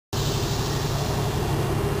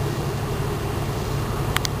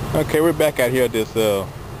Okay, we're back out here at this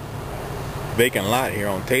vacant lot here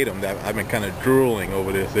on Tatum. That I've been kind of drooling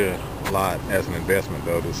over this lot as an investment,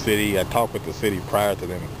 though. The city, I talked with the city prior to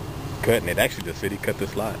them cutting it. Actually, the city cut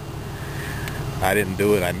this lot. I didn't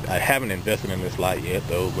do it. I haven't invested in this lot yet,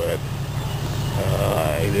 though, but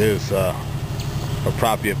it is a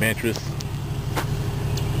property of interest.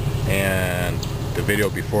 And the video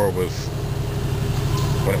before was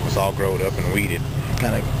when it was all growed up and weeded.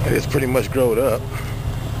 It's pretty much growed up.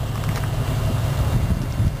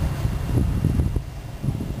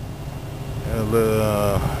 And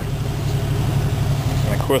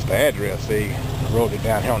of course the address, they wrote it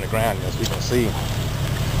down here on the ground, as we can see.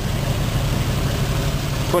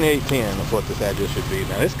 2810 is what this address should be.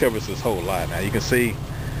 Now this covers this whole lot. Now you can see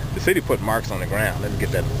the city put marks on the ground. Let me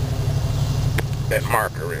get that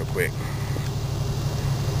marker real quick.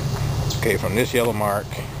 Okay, from this yellow mark,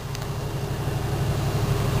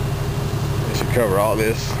 it should cover all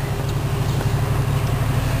this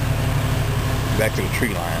back to the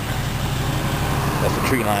tree line. That's the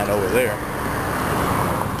tree line over there.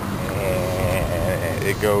 And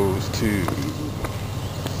it goes to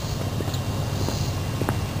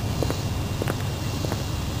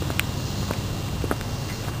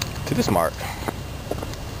this mark.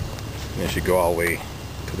 And it should go all the way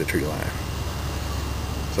to the tree line.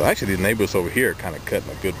 So actually the neighbors over here kind of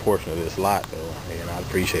cutting a good portion of this lot, though, and I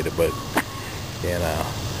appreciate it. But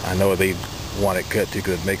I know they want it cut too,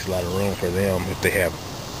 because it makes a lot of room for them if they have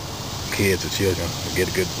kids or children to get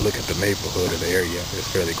a good look at the neighborhood or the area.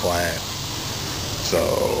 It's fairly quiet. So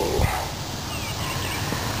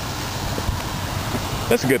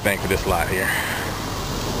that's a good thing for this lot here.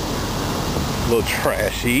 A little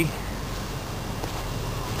trashy.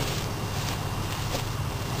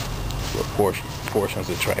 Little portions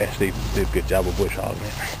of trash. They did a good job of bush hogging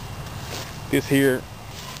it. This here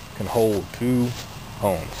can hold 2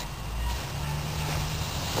 homes.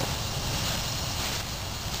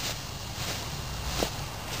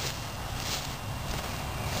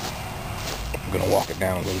 I'm gonna walk it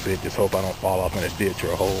down a little bit, just hope I don't fall off in a ditch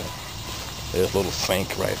or a hole. There's a little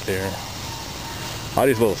sink right there. All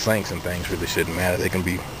these little sinks and things really shouldn't matter. They can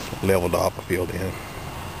be leveled off or filled in.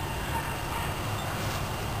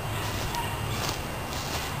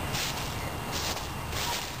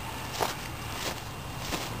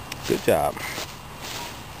 Good job.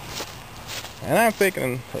 And I'm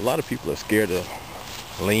thinking a lot of people are scared of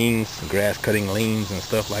liens, grass cutting liens and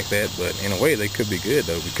stuff like that, but in a way they could be good,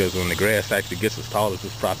 though, because when the grass actually gets as tall as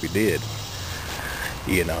this property did,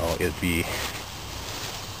 it'd be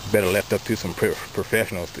better left up to some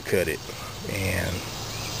professionals to cut it. And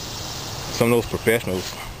some of those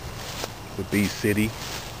professionals would be city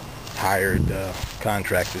hired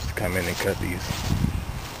contractors to come in and cut these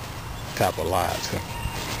type of lots.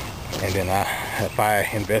 And then if I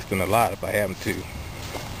invest in a lot, if I happen to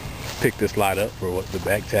pick this lot up for what the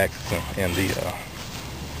back taxes and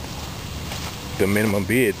the minimum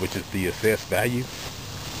bid, which is the assessed value,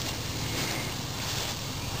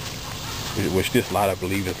 which this lot I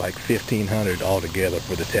believe is like $1,500 altogether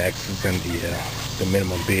for the taxes and the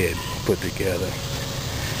minimum bid put together.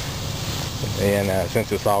 And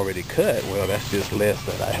since it's already cut, well, that's just less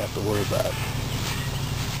that I have to worry about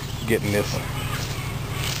getting this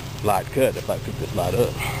lot cut if I pick this lot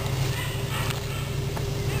up.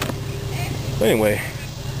 But anyway,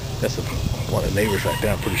 that's one of the neighbors right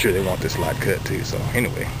there. I'm pretty sure they want this lot cut too. So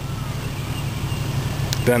anyway,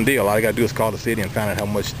 done deal. All I gotta do is call the city and find out how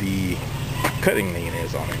much the cutting lien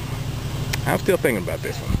is on it. I'm still thinking about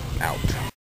this one. Out.